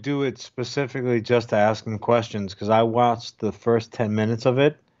 I would do it specifically just to ask him questions because I watched the first 10 minutes of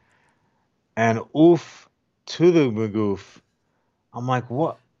it, and oof to the magoof. I'm like,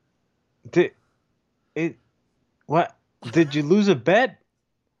 what? Did it? What? Did you lose a bet?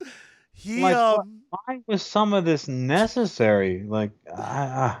 He Like, why was some of this necessary? Like,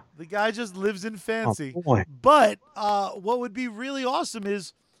 the guy just lives in fancy. oh boy. But what would be really awesome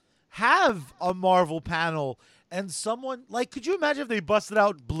is have a Marvel panel and someone like, could you imagine if they busted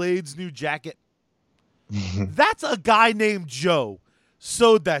out Blade's new jacket? That's a guy named Joe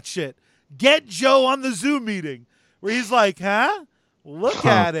sewed that shit. Get Joe on the Zoom meeting where he's like, huh? Look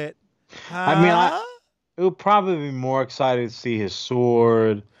at it. Huh? I mean, it would probably be more excited to see his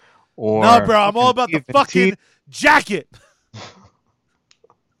sword or. No, bro, I'm all about the fucking jacket.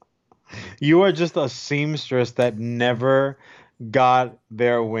 You are just a seamstress that never got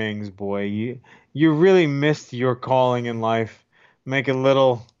their wings, boy. You really missed your calling in life, making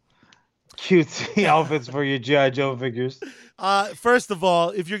little cutesy outfits for your G.I. Joe figures. First of all,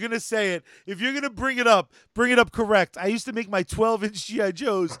 if you're gonna say it, if you're gonna bring it up correct. I used to make my 12-inch G.I.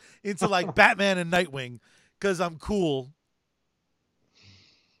 Joes into like Batman and Nightwing because I'm cool.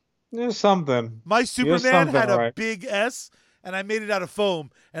 There's something. My Superman had a right. big S, and I made it out of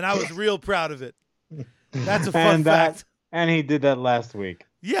foam, and I was real proud of it. That's a fun fact. And he did that last week.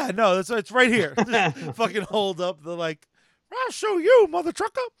 Yeah, no, it's right here. Fucking hold up the like, I'll show you, mother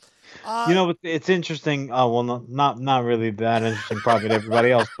trucker. It's interesting. Well, not really that interesting, probably to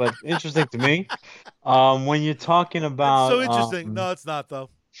everybody else, but interesting to me. When you're talking about, so interesting. No, it's not though.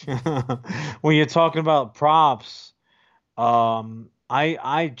 When you're talking about props,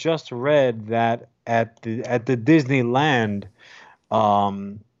 I just read that at the Disneyland,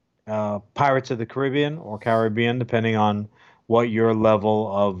 Pirates of the Caribbean or Caribbean, depending on what your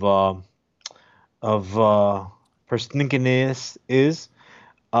level of persnickety is.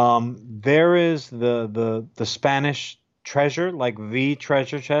 There is the Spanish treasure, like the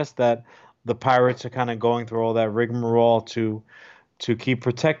treasure chest that the pirates are kind of going through all that rigmarole to keep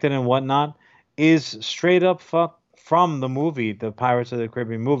protected and whatnot, is straight up from the movie, the Pirates of the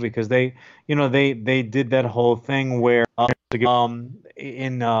Caribbean movie, because they did that whole thing where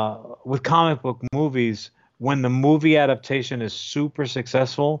with comic book movies, when the movie adaptation is super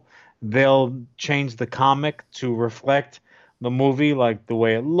successful, they'll change the comic to reflect the movie, like the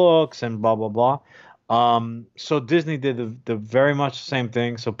way it looks and blah blah blah. So Disney did the very much the same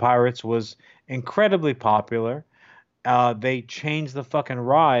thing. So Pirates was incredibly popular. They changed the fucking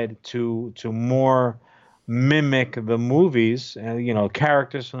ride to more mimic the movies,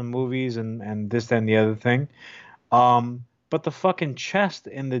 characters from the movies and this, that, and the other thing. But the fucking chest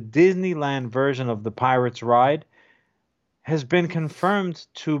in the Disneyland version of the Pirates ride has been confirmed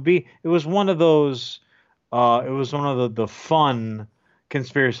to be. It was one of those. It was one of the fun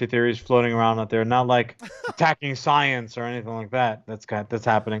conspiracy theories floating around out there, not like attacking science or anything like that. That's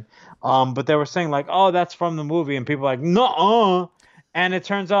happening. But they were saying like, oh, that's from the movie, and people are like, no, and it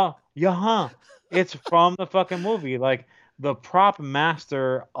turns out, it's from the fucking movie. Like the prop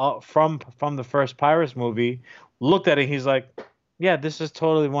master from the first Pirates movie looked at it. He's like, yeah, this is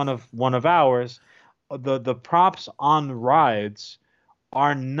totally one of ours. The props on rides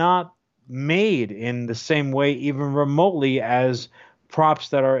are not made in the same way, even remotely, as props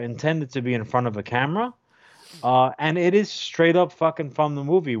that are intended to be in front of a camera. And it is straight up fucking from the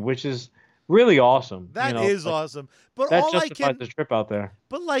movie, which is really awesome. That is Like awesome. But that all I justifies can the trip out there.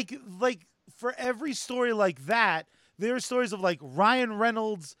 but like for every story like that, there are stories of like Ryan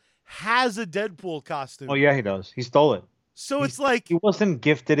Reynolds has a Deadpool Oh costume. yeah, he does. He stole it. So it's He like wasn't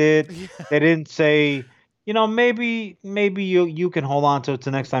gifted it. They didn't say, maybe you can hold on to it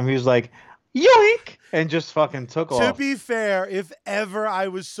till next time. He was like, yoink, and just fucking took to off. be fair, if ever I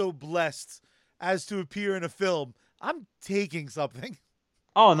was so blessed as to appear in a film, I'm taking something.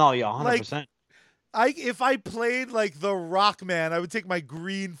 Oh no, yeah, hundred Like percent. I if I played like the Rock Man, I would take my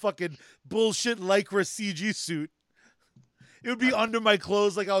green fucking bullshit lycra CG suit. It would be under my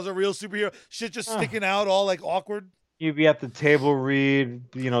clothes like I was a real superhero. Shit just sticking out all like awkward. You'd be at the table read,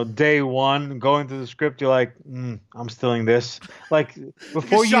 day one, going through the script. You're like, I'm stealing this. Like Like a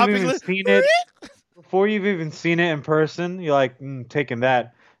before you've shopping even list. seen it, before you've even seen it in person, you're like, taking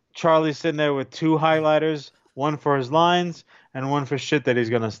that. Charlie's sitting there with two highlighters, one for his lines and one for shit that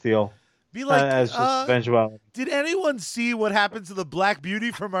he's gonna steal. Be like, As just eventuality. did anyone see what happened to the Black Beauty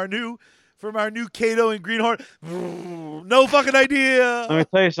from our new Kato and Green Hornet? No fucking Let me idea.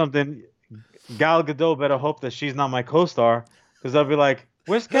 tell you something. Gal Gadot better hope that she's not my co-star, because they'll be like,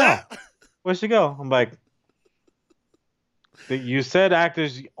 "Where's Gal? Where'd she go?" I'm like, "You said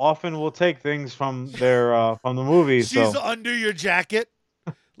actors often will take things from the movie, She's so." under your jacket.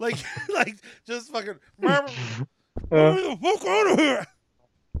 Like like just fucking move Uh, the fuck out of here.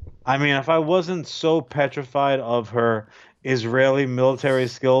 I mean, if I wasn't so petrified of her Israeli military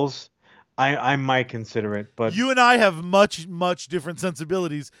skills, I might consider it. But You and I have much different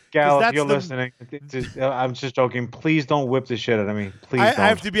sensibilities because Gal, if that's you're the listening, I'm just joking. Please don't whip the shit out of me. Please I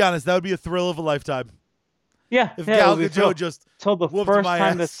have don't. to be honest, that would be a thrill of a lifetime. Yeah, If yeah, it'll Gal be Gadot just till the whooped first my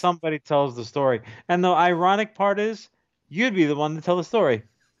time that ass. somebody tells the story. And the ironic part is, you'd be the one to tell the story.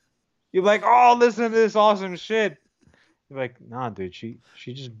 You're like, "Oh, listen to this awesome shit." You're like, "Nah, dude, she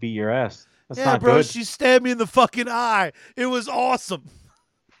just beat your ass. That's Yeah, not bro, good." she stabbed me in the fucking eye. It was awesome.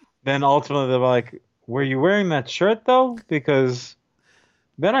 Then ultimately they're like, "Were you wearing that shirt though?" Because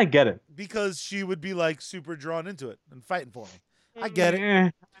then I get it. Because she would be like super drawn into it and fighting for me. I get it.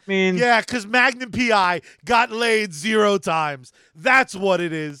 I mean, Yeah, because Magnum PI got laid 0 times. That's what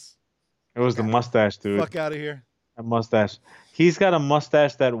it is. it was the mustache, dude. Fuck out of here. That mustache. He's got a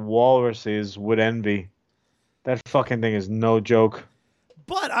mustache that walruses would envy. That fucking thing is no joke.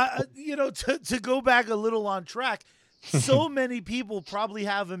 But to go back a little on track, so many people probably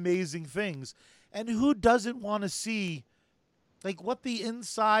have amazing things, and who doesn't want to see like what the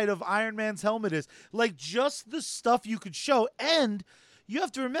inside of Iron Man's helmet is? Like just the stuff you could show, and you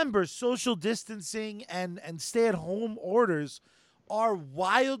have to remember social distancing and stay at home orders are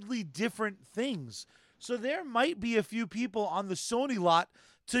wildly different things. So there might be a few people on the Sony lot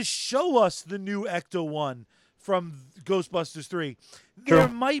to show us the new Ecto 1 from Ghostbusters 3. There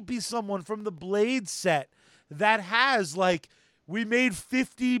True. might be someone from the Blade set that has like we made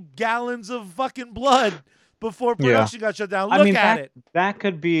 50 gallons of fucking blood before Yeah. production got shut down. I Look mean at that it. that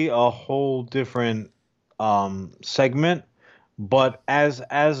could be a whole different segment, but as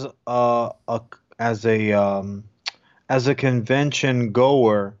a as a convention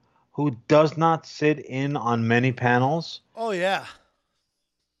goer who does not sit in on many panels, Oh yeah.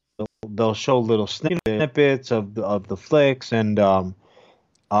 they'll show little snippets of the flicks, and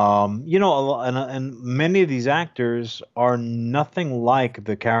and many of these actors are nothing like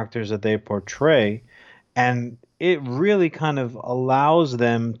the characters that they portray, and it really kind of allows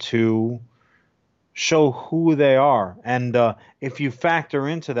them to show who they are. And if you factor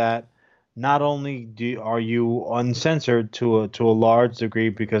into that, not only are you uncensored to a large degree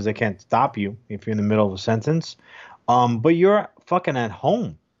because they can't stop you if you're in the middle of a sentence, but you're fucking at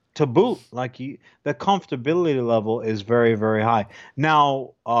home to boot. Like the comfortability level is very, very high.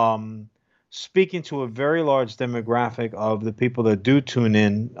 Now, speaking to a very large demographic of the people that do tune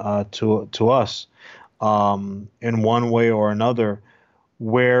in to us in one way or another,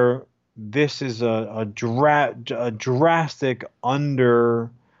 where this is a drastic under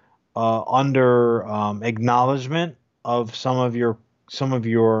acknowledgement of some of your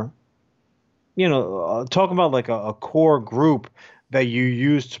talking about like a core group that you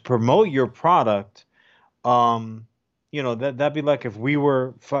use to promote your product. um that'd be like if we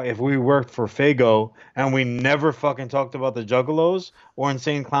worked for Fago and we never fucking talked about the Juggalos or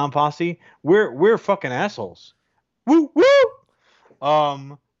Insane Clown Posse. We're fucking assholes. Woo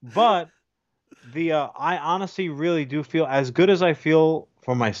woo. But the I honestly really do feel as good as I feel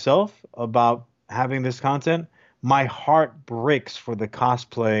for myself about having this content. My heart breaks for the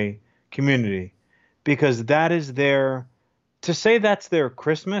cosplay community, because that is their to say that's their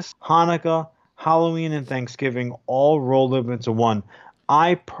Christmas, Hanukkah, Halloween and Thanksgiving all rolled up into one.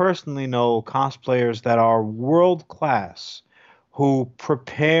 I personally know cosplayers that are world class who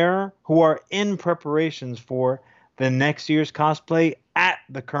are in preparations for the next year's cosplay at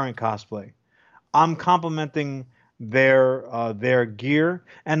the current cosplay. I'm complimenting their gear,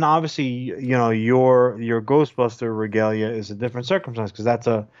 and obviously, your Ghostbuster regalia is a different circumstance because that's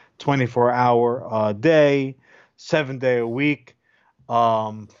a 24-hour day, 7 day a week,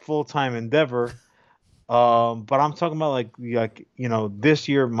 full time endeavor. But I'm talking about like this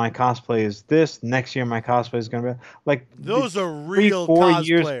year my cosplay is this, next year my cosplay is gonna be like Those are three, real 4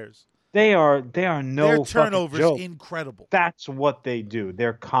 years. cosplayers. They are Their no fucking turnover's joke. incredible. That's what they do.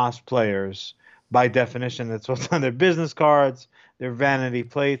 They're cosplayers by definition. That's what's on their business cards, their vanity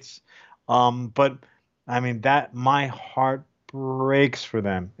plates. But I mean that my heart breaks for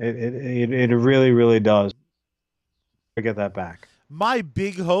them. It really really does. I get that back. My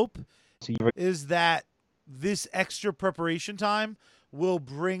big hope So you is that this extra preparation time will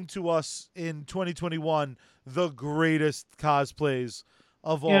bring to us in 2021 the greatest cosplays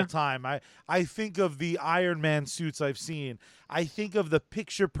of all yeah. time. I think of the Iron Man suits I've seen. I think of the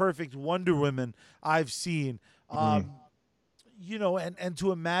picture perfect Wonder Woman I've seen. Mm, And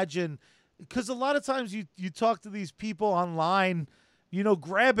to imagine, because a lot of times you talk to these people online,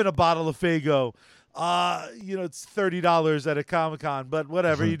 grabbing a bottle of Fago. It's $30 at a Comic-Con, but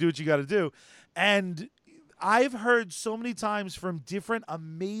whatever, you do what you got to do. And I've heard so many times from different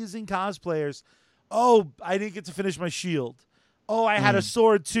amazing cosplayers, "Oh, I didn't get to finish my shield. Oh, I had a mm.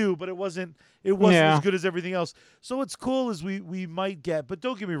 sword too, but it wasn't as Yeah, good as everything else." So what's cool is we might get, but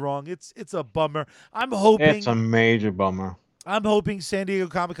don't get me wrong, it's a bummer. I'm it's hoping a major bummer. I'm hoping San Diego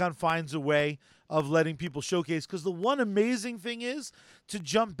Comic-Con finds a way of letting people showcase, because the one amazing thing is to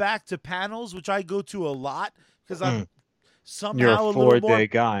jump back to panels, which I go to a lot because Mm. I'm You're a somehow a little more 4 day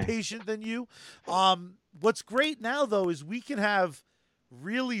guy. patient than you. What's great now though is we can have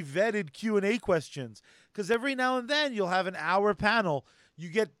really vetted Q&A questions, because every now and then you'll have an hour panel, you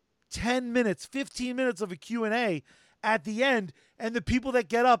get 10 minutes, 15 minutes of a Q&A at the end, and the people that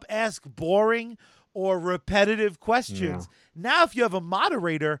get up ask boring or repetitive Yeah. questions. Now if you have a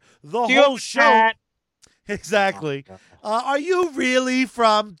moderator, the Do you have whole a show cat? Oh, exactly. God. Are you really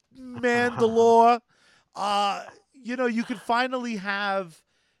from Mandalore? Uh, you can finally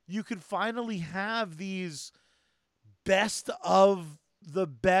have these best of the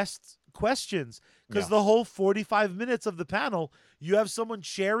best questions, because Yeah. the whole 45 minutes of the panel, you have someone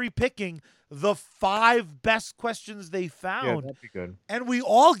cherry picking the 5 best questions they Yeah, found, that'd be good. and we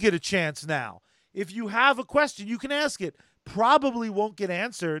all get a chance now. If you have a question, you can ask it. Probably won't get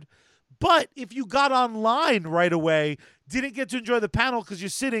answered, but if you got online right away, didn't get to enjoy the panel because you're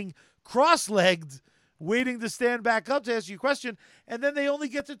sitting cross-legged waiting to stand back up to ask you a question, and then they only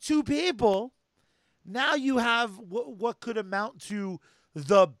get to 2 people, now you have what could amount to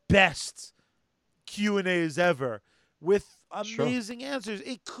the best Q&As ever with Sure. amazing answers.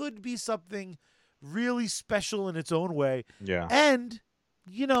 It could be something really special in its own way. Yeah. And,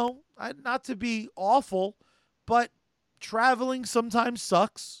 not to be awful, but traveling sometimes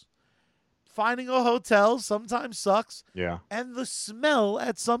sucks. Finding a hotel sometimes sucks. Yeah. And the smell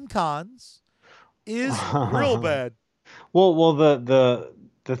at some cons is real bad. Well,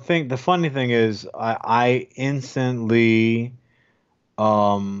 the funny thing is, I instantly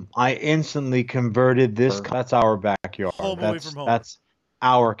converted this. That's our backyard. Home away from home. That's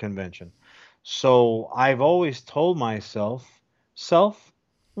our convention. So I've always told myself, self,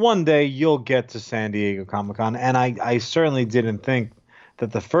 one day you'll get to San Diego Comic Con, and I certainly didn't think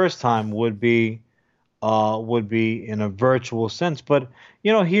that the first time would be in a virtual sense. But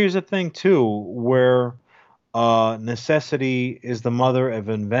here's the thing too, where necessity is the mother of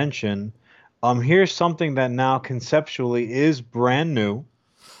invention. Here's something that now conceptually is brand new,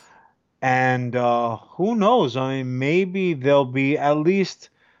 and who knows? I mean, maybe there'll be at least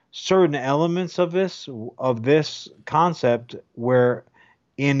certain elements of this concept where,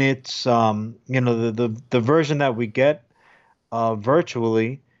 in its the version that we get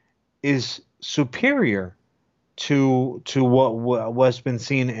virtually is superior to what's been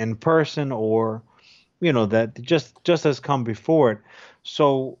seen in person, or that just has come before it.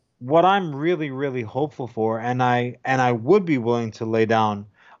 So what I'm really really hopeful for, and I would be willing to lay down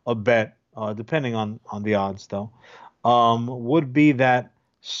a bet, depending on the odds though, would be that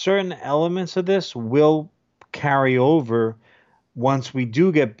certain elements of this will carry over once we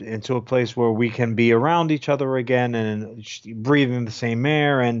do get into a place where we can be around each other again and breathing the same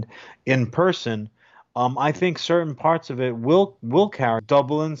air and in person. I think certain parts of it will carry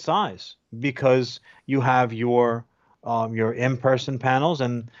double in size because you have your your in-person panels,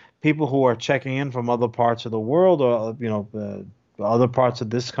 and people who are checking in from other parts of the world, or other parts of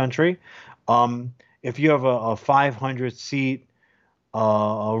this country. Um, if you have a 500 seat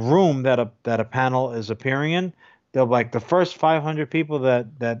a room that a panel is appearing in, they'll like the first 500 people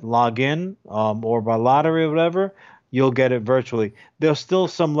that log in, or by lottery or whatever, you'll get it virtually. There's still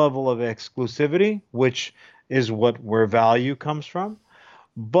some level of exclusivity, which is where value comes from,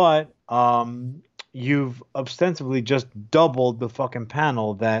 but you've ostensibly just doubled the fucking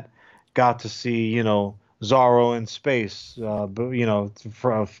panel that got to see, Zorro in space, but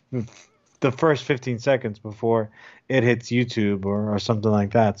for the first 15 seconds before it hits YouTube, or something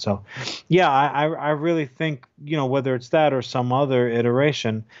like that. So, yeah, I really think, whether it's that or some other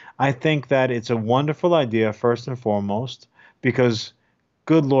iteration, I think that it's a wonderful idea, first and foremost, because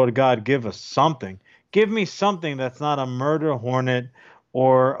good Lord God, give us something. Give me something that's not a murder hornet,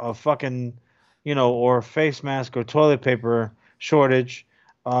 or a fucking, or a face mask or toilet paper shortage,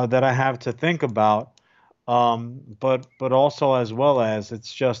 that I have to think about. But also, as well as,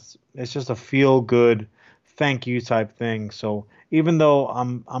 it's just a feel good thank you type thing. So even though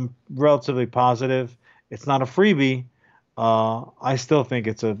I'm relatively positive it's not a freebie, I still think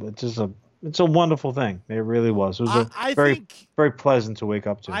it's a wonderful thing. It really was. It was I, a I very, think very pleasant to wake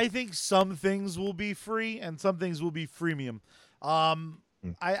up to. I think some things will be free and some things will be freemium. Um,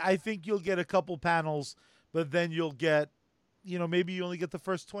 Mm. I think you'll get a couple panels, but then you'll get, maybe you only get the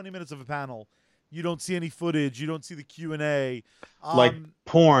first 20 minutes of a panel. You don't see any footage. You don't see the Q&A. Like Um,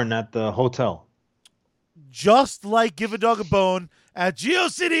 porn at the hotel. just like Give a Dog a Bone at Like,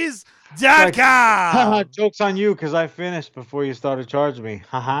 haha, geocities.com. joke's on you because I finished before you started charging me.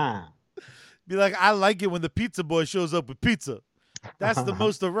 Haha. Be like, I like it when the pizza boy shows up with pizza. That's the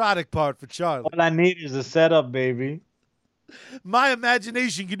most erotic part for Charlie. All I need is a setup, baby. My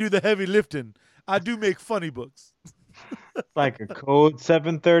imagination can do the heavy lifting. I do make funny books. Like a code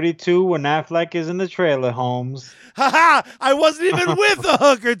 732 when Affleck is in the trailer, Holmes. Ha ha! I wasn't even with a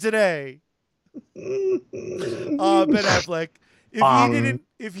hooker today. Ben Affleck. um,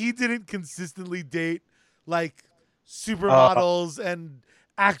 If he didn't consistently date like uh, supermodels and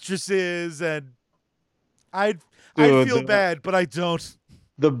actresses, and I'd dude, feel bad, but I don't.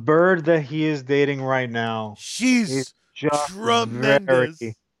 the bird that he is dating right now is She's just very, tremendous.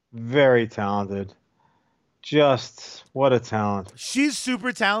 very talented. Just what a talent. She's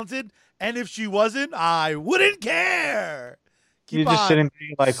super talented, and if she wasn't, I wouldn't care. You're Keep just on sitting there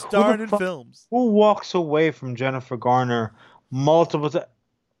like, who the starring in fuck, films. who walks away from Jennifer Garner multiple times?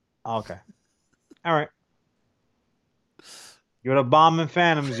 Okay. All right. You're the bomb and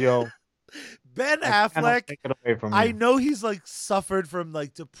phantoms, yo. Ben I cannot Affleck, take it away from I you. know he's like suffered from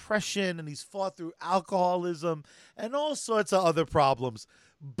like depression and he's fought through alcoholism and all sorts of other problems.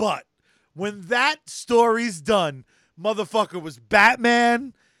 But when that story's done, motherfucker was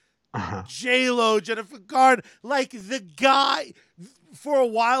Batman, J Lo, Jennifer Garner, like the guy for a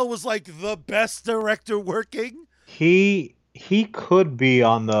while was like the best director working. He could be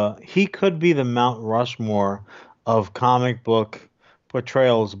the Mount Rushmore of comic book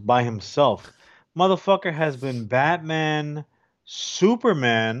portrayals by himself. Motherfucker has been Batman,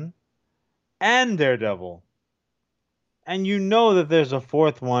 Superman, and Daredevil. And you know that there's a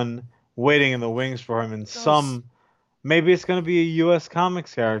fourth one waiting in the wings for him in Does some, maybe it's going to be a US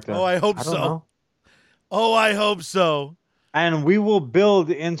Comics Oh, character. I hope I don't so. know. Oh, I hope so. And we will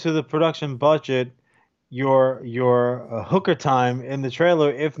build into the production budget your hooker time in the trailer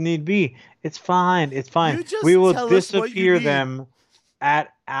if need be. It's fine. It's fine. You We just will tell us what you disappear need. them at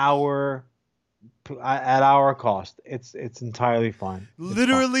our cost. It's entirely fine. It's fine.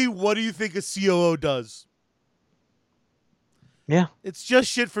 Literally, what do you think a COO does? Yeah. It's just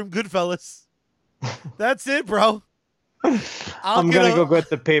shit from Goodfellas. That's it, bro. I'll I'm get gonna go a get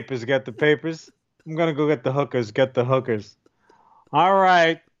the papers. Get the papers. I'm gonna go get the hookers. Get the hookers. All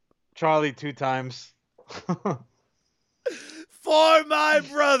right, Charlie, two times. for my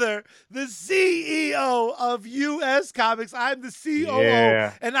brother, the CEO of US Comics. I'm the COO,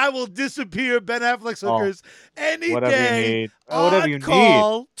 Yeah. and I will disappear Ben Affleck's Oh, hookers any whatever you day need. Whatever on you need.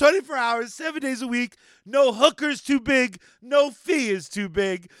 call, 24 hours, 7 days a week. No hookers too big, no fee is too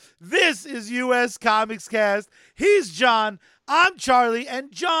big. This is US Comics Cast. He's John, I'm Charlie,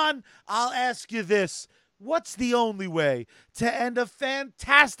 and John, I'll ask you this. What's the only way to end a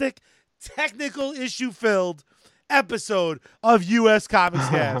fantastic, technical issue filled episode of US Comics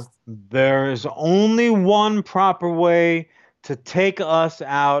Cast? There is only one proper way to take us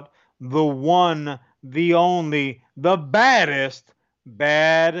out. The one, the only, the baddest,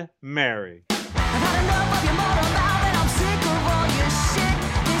 Bad Mary. I've had enough